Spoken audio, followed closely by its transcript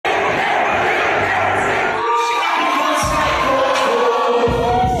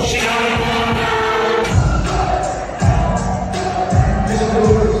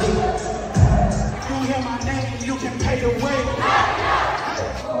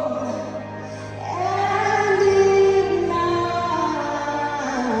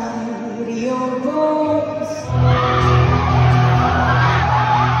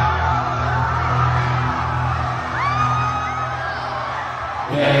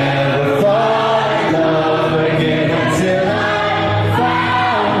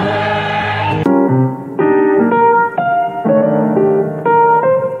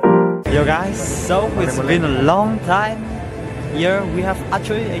been a long time. Here we have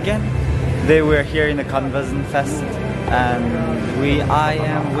Achoy again. They were here in the Convergence Fest, and I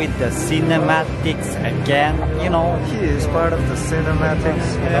am with the cinematics again. You know, he is part of the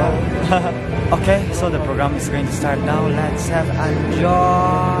cinematics. You know. Okay, so the program is going to start now. Let's have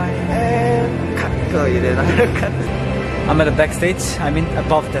enjoy. And cut. Oh, you did not cut. I'm at the backstage. I mean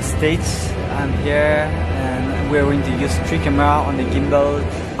above the stage. I'm here, and we're going to use 3 camera on the gimbal.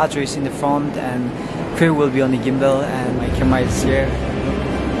 Achoy is in the front, and Phil will be on the gimbal, and my camera is here.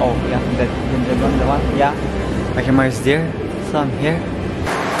 Oh yeah, the one, yeah. My camera is there, so I'm here.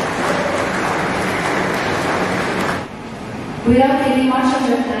 Without taking much of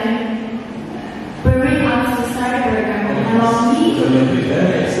your time, Barry asked to start the program along me.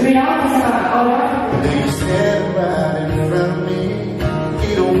 Without the start order. They stand right in front of me.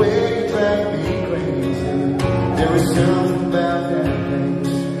 Either way, drive me crazy. There is something about that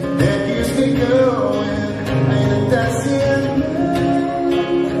place that keeps me going. Ain't a dancing,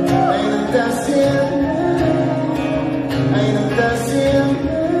 ain't a dancing, ain't a dancing,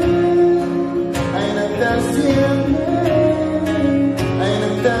 ain't a dancing, ain't a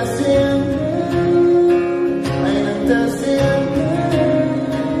dancing, ain't a dancing,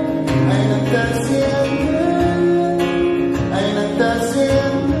 ain't a dancing, ain't a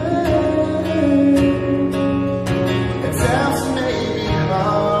dancing. It sounds maybe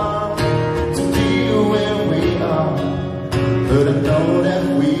hard to deal where we are, but I know that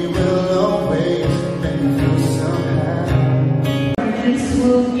we will always make you feel somehow. This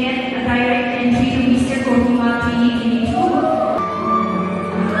will get a direct entry to Mr. Kohima 2022.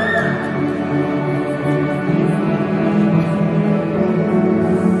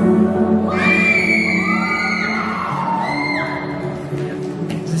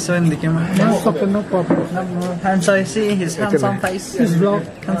 So in the camera. No problem, no problem. Handsome, see his handsome face. His vlog,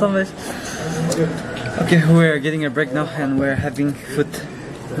 handsome face. Okay, we're getting a break now, and we're having food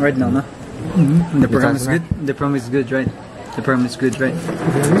right now, no? The program is good. The program is good, right? The program is good, right?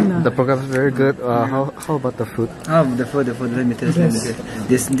 The program is very good. How about the food? Oh, the food. Let me tell you.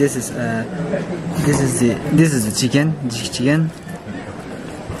 This is the chicken.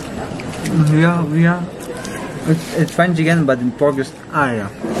 Yeah. It's fine chicken, but in pork is yeah.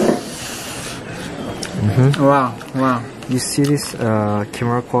 Wow. You see this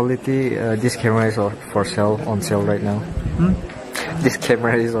camera quality? This camera is on sale right now. This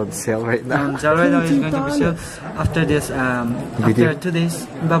camera is on sale right now. So right now it's going to be sale after this. After 2 days.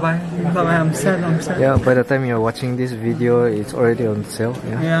 Bye. I'm sad. Yeah. By the time you're watching this video, it's already on sale.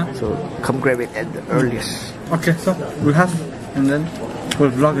 Yeah. So come grab it at the earliest. Okay. So we'll have, and then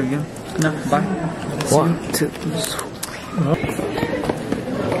we'll vlog again. No. Bye. 1, 2, 3.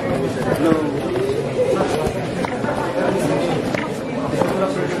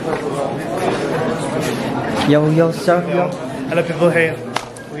 Yo, sir. Hello people, hey.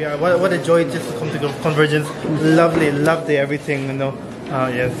 We are what a joy just to come to Convergence. Lovely everything, you know.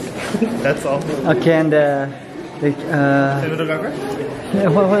 Yes. That's all. Okay, and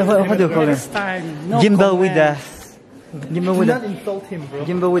Cinematographer? what do you call it? Gimbal with the Do not insult him, bro.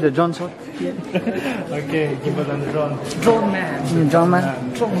 gimbal with the drone shot. Okay, gimbal and drone. Drone man.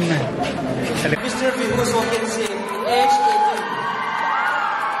 Mr. Vimus Wakinsi, age 18.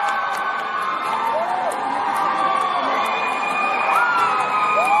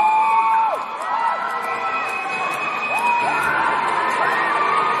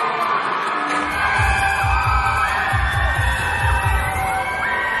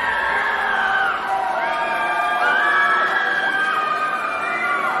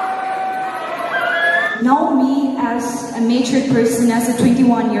 Know me as a mature person, as a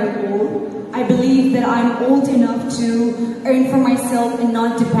 21-year-old. I believe that I'm old enough to earn for myself and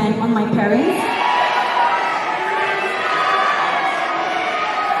not depend on my parents.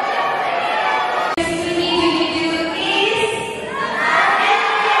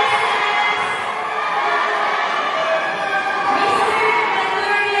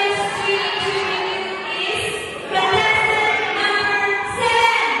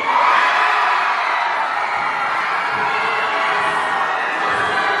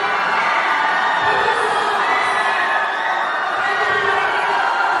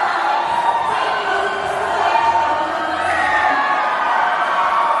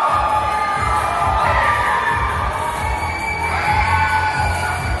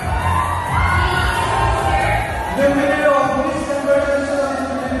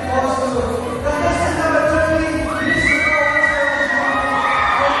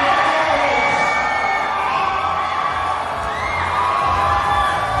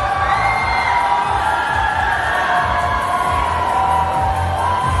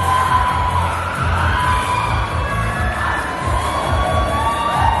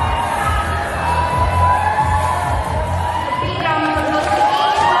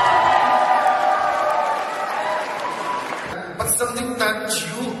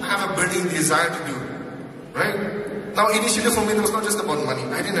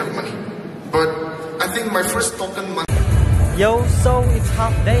 have money. But I think my first token money. Yo, so it's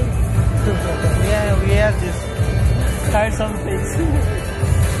half day. Yeah, we have this tiresome things.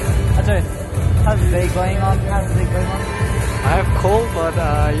 Ajay, how's the day going on? I have cold, but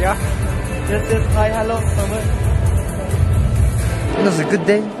yeah. Just hi, hello, summer. It was a good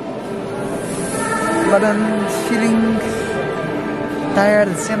day, but I'm feeling tired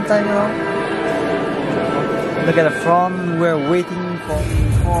at the same time, you know. Look at the front. We're waiting for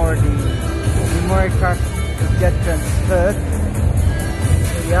the memory card to get transferred.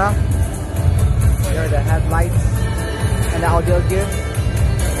 So yeah, here are the headlights and the audio gear.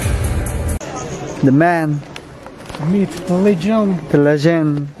 The man. Meet the legend. The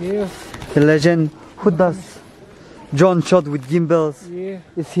legend. Yes. The legend who does drone shot with gimbals. Yeah.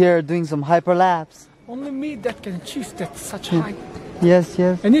 Is here doing some hyperlapse. Only me that can achieve that such height. Yes,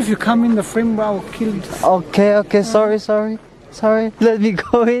 yes. And if you come in the frame, I will kill you. Okay, sorry. Let me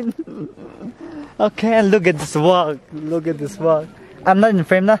go in. Okay, and look at this walk. I'm not in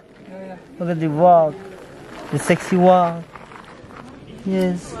frame, nah. Yeah. Look at the walk. The sexy walk.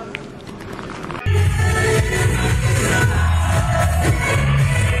 Yes.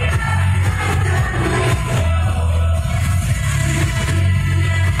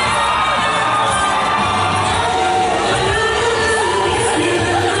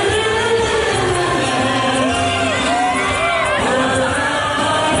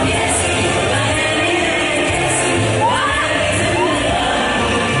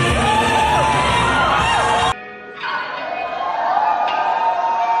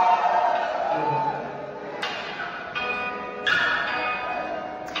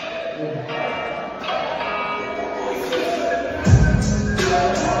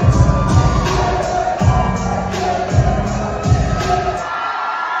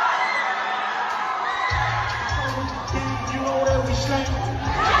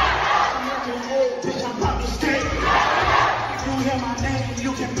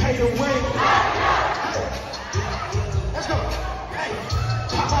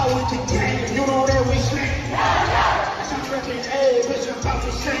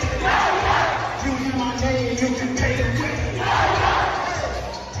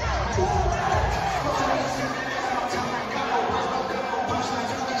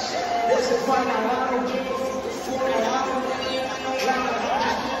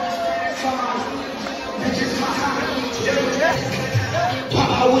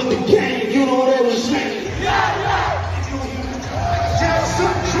 With the game, you know what we say.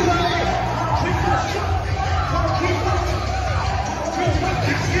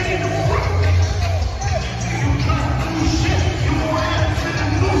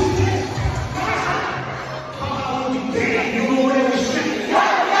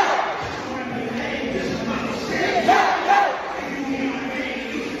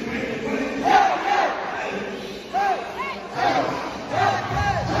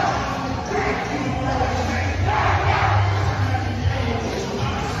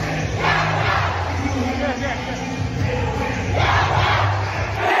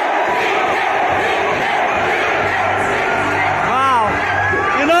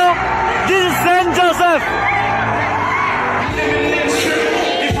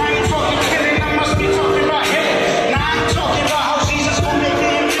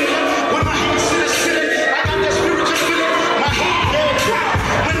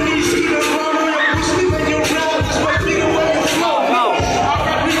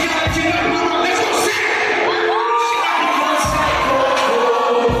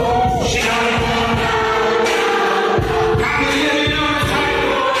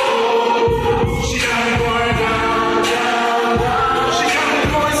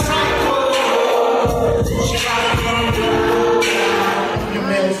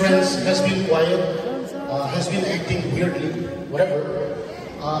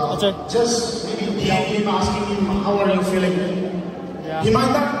 Just maybe DM him, asking him how are you feeling. Yeah. He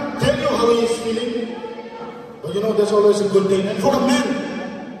might not tell you how he is feeling, but you know there's always a good thing. And for a man,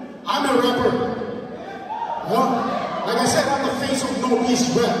 I'm a rapper. You know, like I said, I'm the face of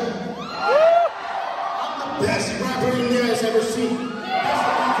Northeast rap. I'm the best rapper India has ever seen. That's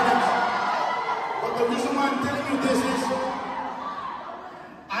the confidence. But the reason why I'm telling you this is,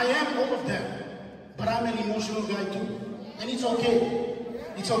 I am all of them, but I'm an emotional guy too, and it's okay.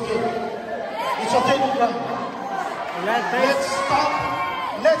 It's okay. It's okay to cry.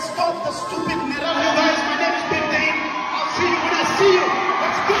 Let's stop the stupid mirror. You guys, my name is Big Dane. I'll see you when I see you.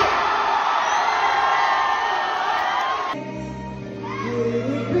 Let's go.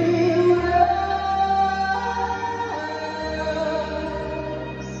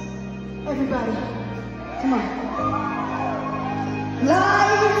 Everybody, come on.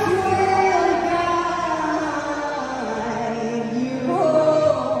 Life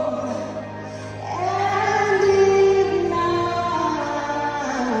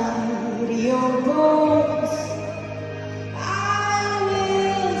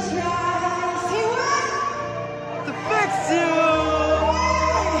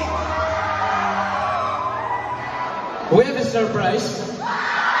surprise.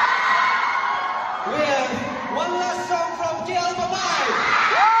 We have one last song from TL Pamai.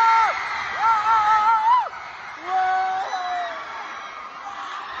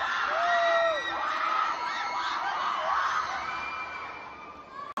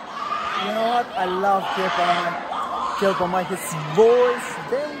 You know what? I love TL Pamai. His voice.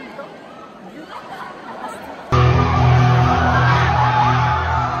 Dane.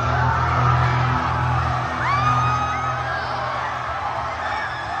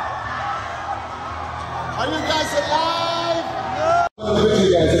 Are you guys alive? No.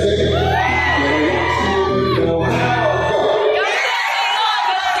 You guys, okay?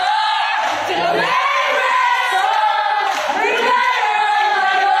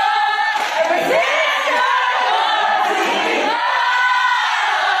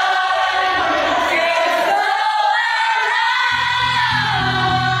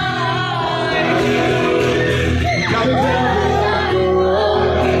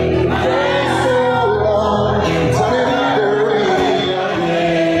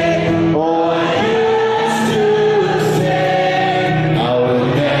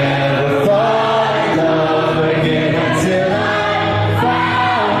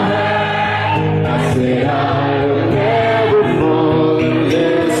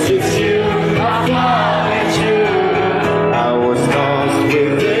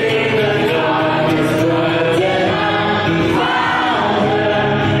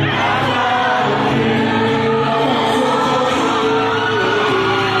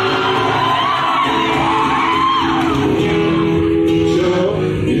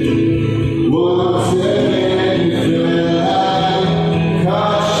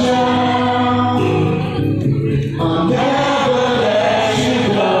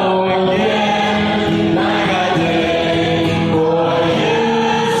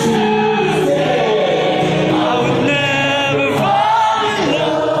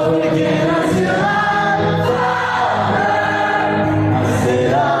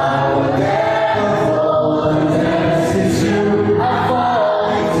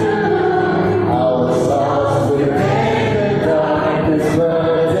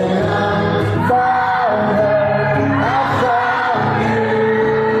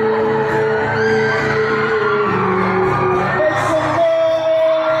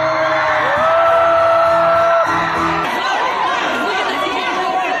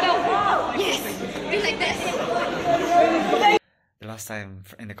 Last time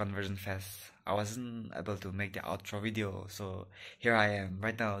in the Convergence Fest, I wasn't able to make the outro video, so here I am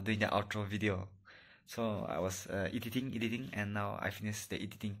right now doing the outro video. So I was editing, and now I finished the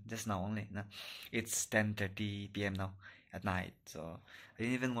editing just now only. Now it's 10:30 p.m. now at night, so I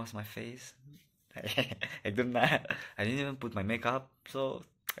didn't even wash my face. I didn't even put my makeup. So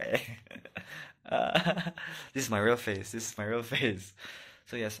this is my real face. This is my real face.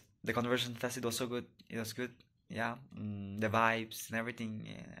 So yes, the Convergence Fest, it was so good. It was good. Yeah, the vibes and everything.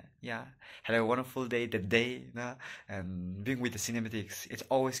 Yeah, had a wonderful day that day, and being with the cinematics, it's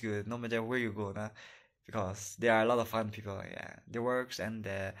always good no matter where you go, because there are a lot of fun people. Yeah, the works and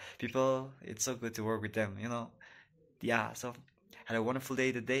the people, it's so good to work with them, Yeah, so had a wonderful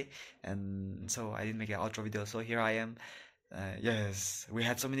day that day, and so I didn't make an outro video, so here I am. Yes, we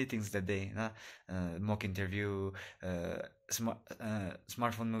had so many things that day, mock interview,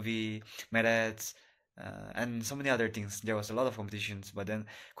 smartphone movie, medets, and so many other things. There was a lot of competitions, but then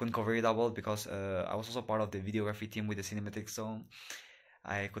couldn't cover it all because I was also part of the videography team with the cinematics, so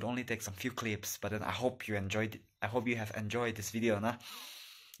I could only take some few clips. But then I hope you enjoyed it. I hope you have enjoyed this video,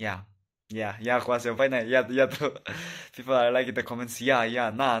 Yeah, kuasa Painai, yeah, people are like in the comments,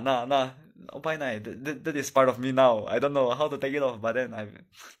 nah. Oh, Painai, that is part of me now. I don't know how to take it off, but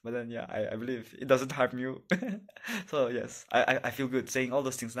then yeah, I believe it doesn't harm you. So yes, I feel good saying all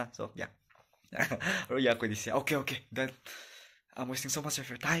those things now. So yeah. Okay, then I'm wasting so much of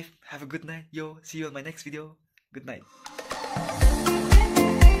your time. Have a good night, yo. See you on my next video. Good night.